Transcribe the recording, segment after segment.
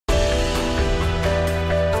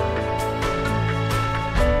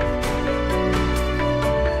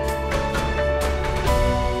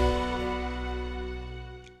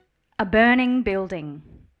burning building,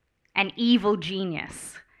 an evil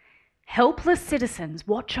genius. Helpless citizens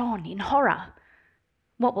watch on in horror.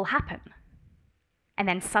 What will happen? And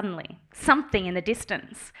then suddenly, something in the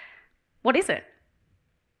distance. What is it?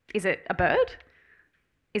 Is it a bird?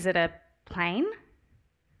 Is it a plane?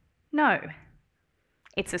 No,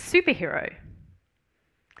 it's a superhero.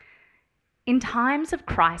 In times of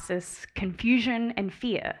crisis, confusion, and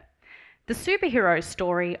fear, the superhero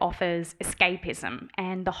story offers escapism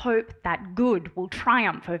and the hope that good will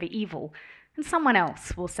triumph over evil and someone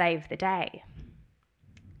else will save the day.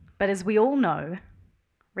 But as we all know,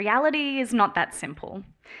 reality is not that simple,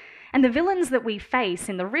 and the villains that we face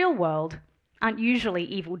in the real world aren't usually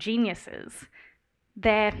evil geniuses.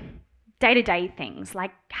 They're day-to-day things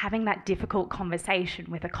like having that difficult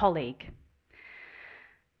conversation with a colleague.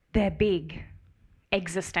 They're big,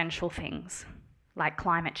 existential things like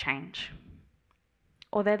climate change.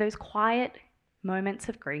 Or they're those quiet moments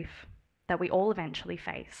of grief that we all eventually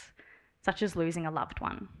face, such as losing a loved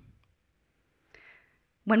one.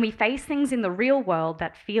 When we face things in the real world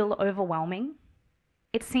that feel overwhelming,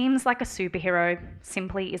 it seems like a superhero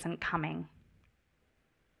simply isn't coming.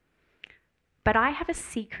 But I have a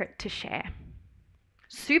secret to share.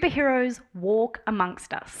 Superheroes walk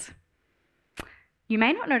amongst us. You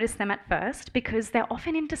may not notice them at first because they're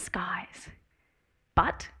often in disguise,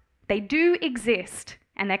 but they do exist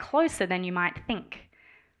and they're closer than you might think.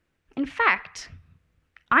 In fact,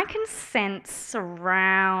 I can sense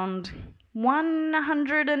around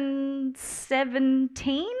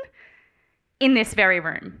 117 in this very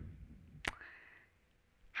room.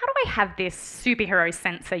 How do I have this superhero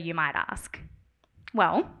sensor, you might ask?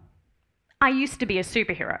 Well, I used to be a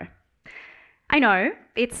superhero. I know,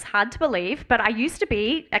 it's hard to believe, but I used to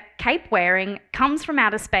be a cape-wearing,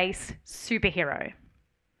 comes-from-outer-space superhero.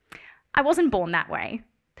 I wasn't born that way.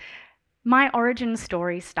 My origin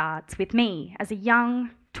story starts with me as a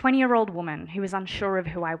young 20-year-old woman who was unsure of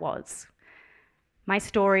who I was. My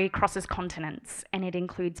story crosses continents, and it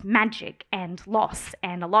includes magic and loss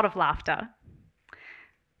and a lot of laughter.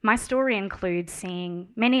 My story includes seeing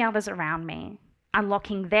many others around me,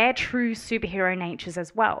 unlocking their true superhero natures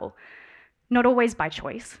as well, not always by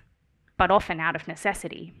choice, but often out of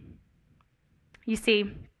necessity. You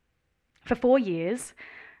see, for 4 years,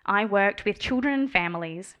 I worked with children and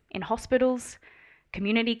families in hospitals,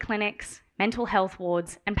 community clinics, mental health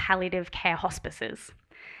wards, and palliative care hospices.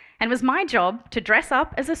 And it was my job to dress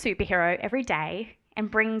up as a superhero every day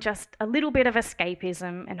and bring just a little bit of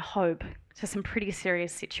escapism and hope to some pretty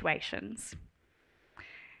serious situations.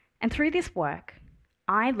 And through this work,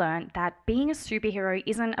 I learned that being a superhero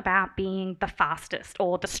isn't about being the fastest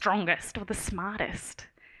or the strongest or the smartest.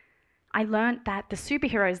 I learned that the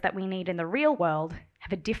superheroes that we need in the real world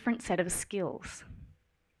have a different set of skills.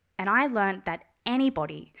 And I learned that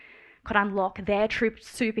anybody could unlock their true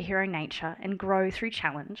superhero nature and grow through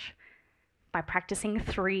challenge by practicing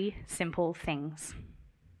 3 simple things.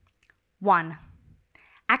 1,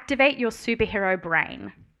 activate your superhero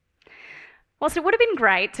brain. Whilst it would have been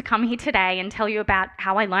great to come here today and tell you about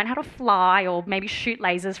how I learned how to fly or maybe shoot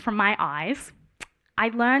lasers from my eyes, I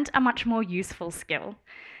learned a much more useful skill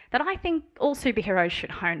that I think all superheroes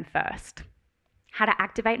should hone first: how to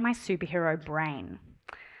activate my superhero brain.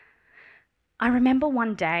 I remember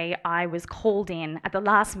one day I was called in at the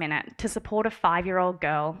last minute to support a 5-year-old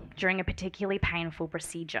girl during a particularly painful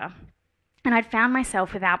procedure. And I'd found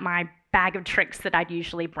myself without my bag of tricks that I'd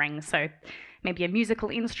usually bring, so maybe a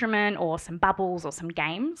musical instrument or some bubbles or some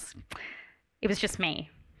games. It was just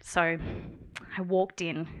me. So I walked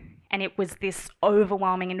in and it was this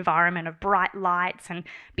overwhelming environment of bright lights and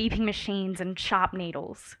beeping machines and sharp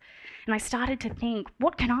needles. And I started to think,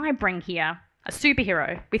 what can I bring here? A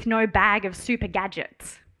superhero with no bag of super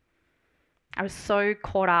gadgets. I was so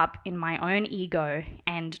caught up in my own ego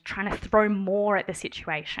and trying to throw more at the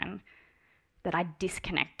situation that I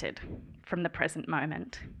disconnected from the present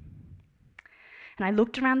moment. And I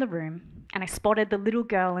looked around the room and I spotted the little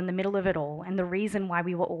girl in the middle of it all and the reason why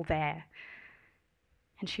we were all there.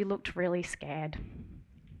 And she looked really scared.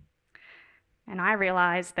 And I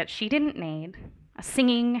realized that she didn't need a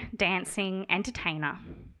singing, dancing entertainer.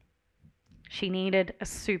 She needed a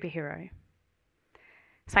superhero.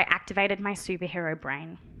 So I activated my superhero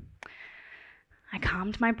brain. I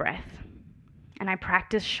calmed my breath and I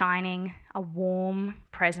practiced shining a warm,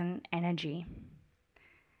 present energy.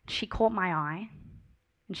 She caught my eye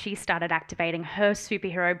and she started activating her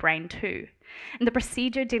superhero brain too. And the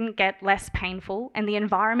procedure didn't get less painful and the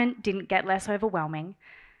environment didn't get less overwhelming,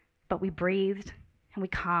 but we breathed and we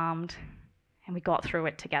calmed and we got through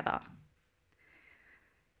it together.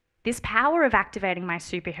 This power of activating my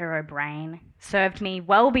superhero brain served me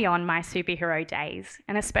well beyond my superhero days,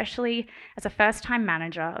 and especially as a first-time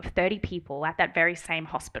manager of 30 people at that very same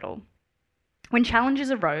hospital. When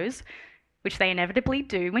challenges arose, which they inevitably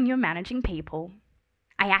do when you're managing people,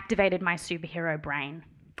 I activated my superhero brain.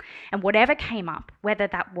 And whatever came up, whether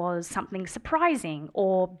that was something surprising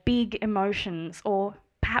or big emotions or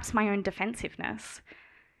perhaps my own defensiveness,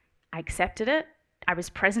 I accepted it, I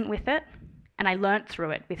was present with it, and I learnt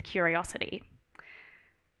through it with curiosity.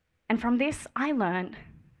 And from this, I learnt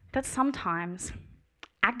that sometimes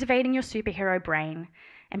activating your superhero brain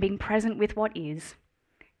and being present with what is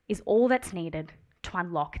all that's needed to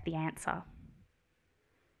unlock the answer.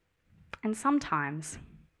 And sometimes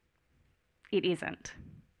it isn't.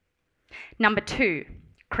 Number 2,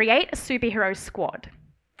 create a superhero squad.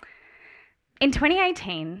 In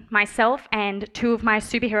 2018, myself and 2 of my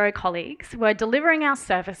superhero colleagues were delivering our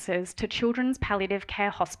services to children's palliative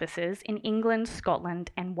care hospices in England,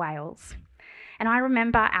 Scotland, and Wales. And I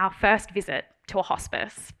remember our first visit to a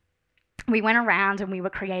hospice. We went around and we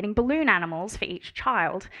were creating balloon animals for each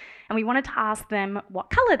child, and we wanted to ask them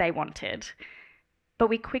what colour they wanted. But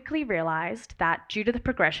we quickly realised that due to the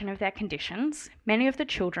progression of their conditions, many of the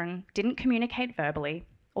children didn't communicate verbally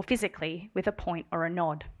or physically with a point or a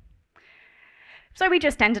nod. So we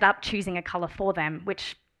just ended up choosing a colour for them,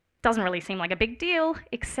 which doesn't really seem like a big deal,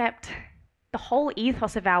 except the whole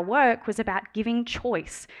ethos of our work was about giving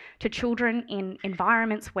choice to children in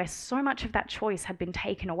environments where so much of that choice had been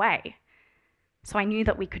taken away. So I knew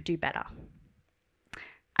that we could do better.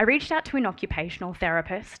 I reached out to an occupational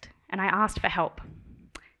therapist and I asked for help.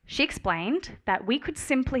 She explained that we could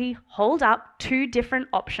simply hold up 2 different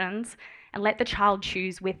options and let the child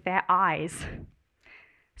choose with their eyes.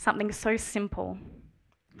 Something so simple,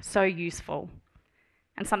 so useful,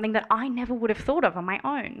 and something that I never would have thought of on my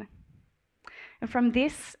own. And from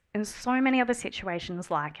this and so many other situations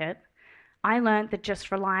like it, I learned that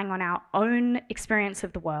just relying on our own experience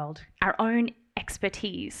of the world, our own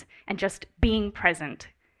expertise, and just being present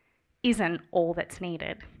isn't all that's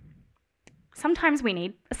needed. Sometimes we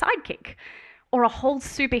need a sidekick or a whole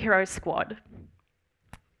superhero squad.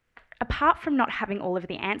 Apart from not having all of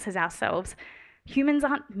the answers ourselves, humans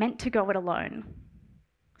aren't meant to go it alone.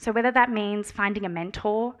 So whether that means finding a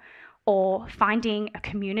mentor or finding a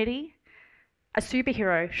community, a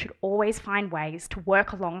superhero should always find ways to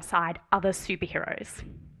work alongside other superheroes.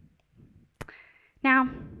 Now,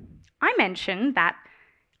 I mentioned that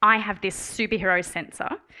I have this superhero sensor,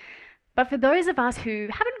 but for those of us who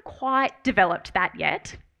haven't quite developed that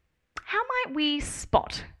yet, how might we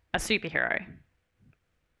spot a superhero?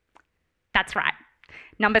 That's right.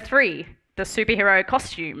 Number 3, the superhero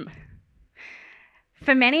costume.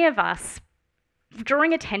 For many of us,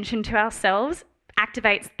 drawing attention to ourselves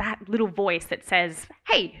activates that little voice that says,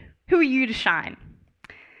 hey, who are you to shine?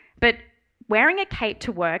 But wearing a cape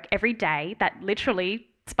to work every day that literally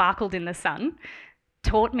sparkled in the sun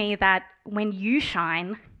taught me that when you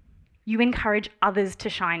shine, you encourage others to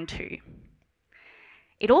shine too.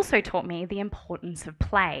 It also taught me the importance of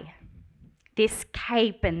play. This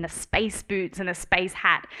cape and the space boots and the space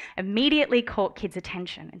hat immediately caught kids'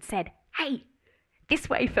 attention and said, hey, this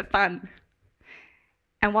way for fun.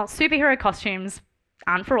 And while superhero costumes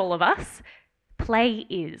aren't for all of us, play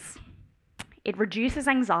is. It reduces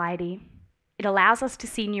anxiety, it allows us to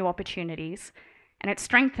see new opportunities, and it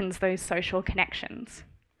strengthens those social connections.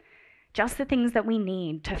 Just the things that we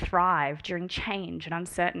need to thrive during change and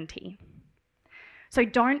uncertainty. So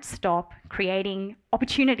don't stop creating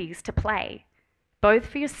opportunities to play, both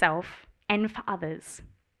for yourself and for others,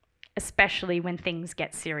 especially when things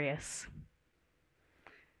get serious.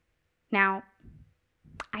 Now,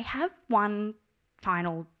 I have one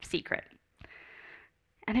final secret,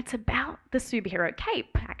 and it's about the superhero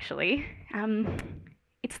cape, actually.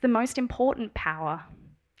 It's the most important power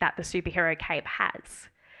that the superhero cape has,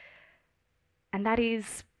 and that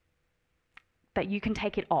is that you can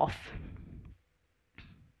take it off.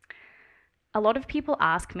 A lot of people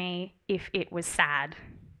ask me if it was sad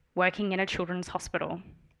working in a children's hospital,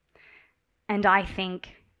 and I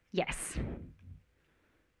think yes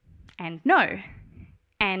and no.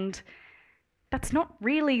 And that's not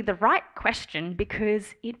really the right question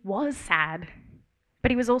because it was sad,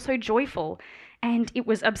 but it was also joyful, and it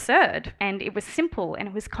was absurd, and it was simple, and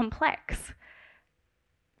it was complex.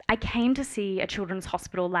 I came to see a children's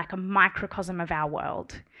hospital like a microcosm of our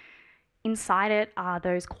world. Inside it are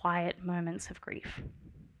those quiet moments of grief,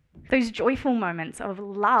 those joyful moments of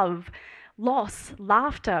love, loss,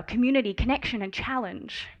 laughter, community, connection, and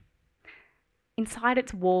challenge. Inside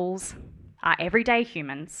its walls are everyday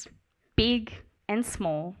humans, big and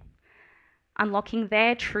small, unlocking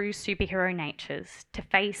their true superhero natures to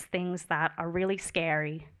face things that are really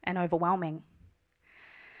scary and overwhelming.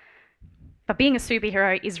 But being a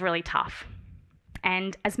superhero is really tough.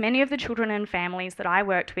 And as many of the children and families that I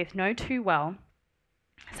worked with know too well,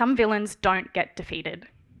 some villains don't get defeated.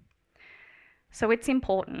 So it's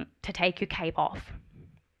important to take your cape off,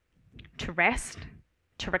 to rest,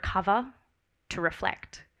 to recover, to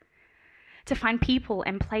reflect, to find people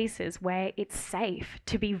and places where it's safe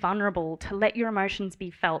to be vulnerable, to let your emotions be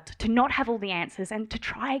felt, to not have all the answers, and to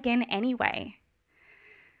try again anyway.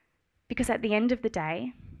 Because at the end of the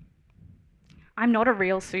day, I'm not a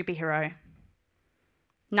real superhero.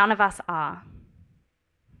 None of us are.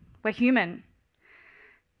 We're human.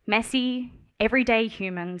 Messy, everyday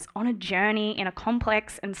humans on a journey in a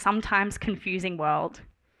complex and sometimes confusing world.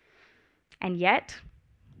 And yet,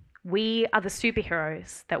 we are the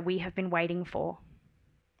superheroes that we have been waiting for.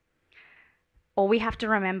 All we have to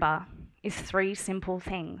remember is 3 simple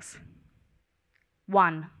things.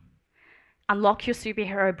 1, unlock your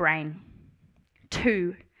superhero brain.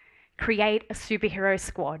 2, create a superhero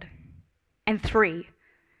squad. And 3,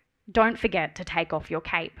 don't forget to take off your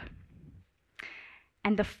cape.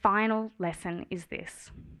 And the final lesson is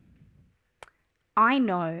this. I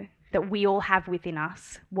know that we all have within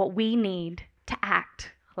us what we need to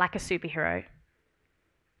act like a superhero.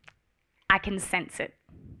 I can sense it.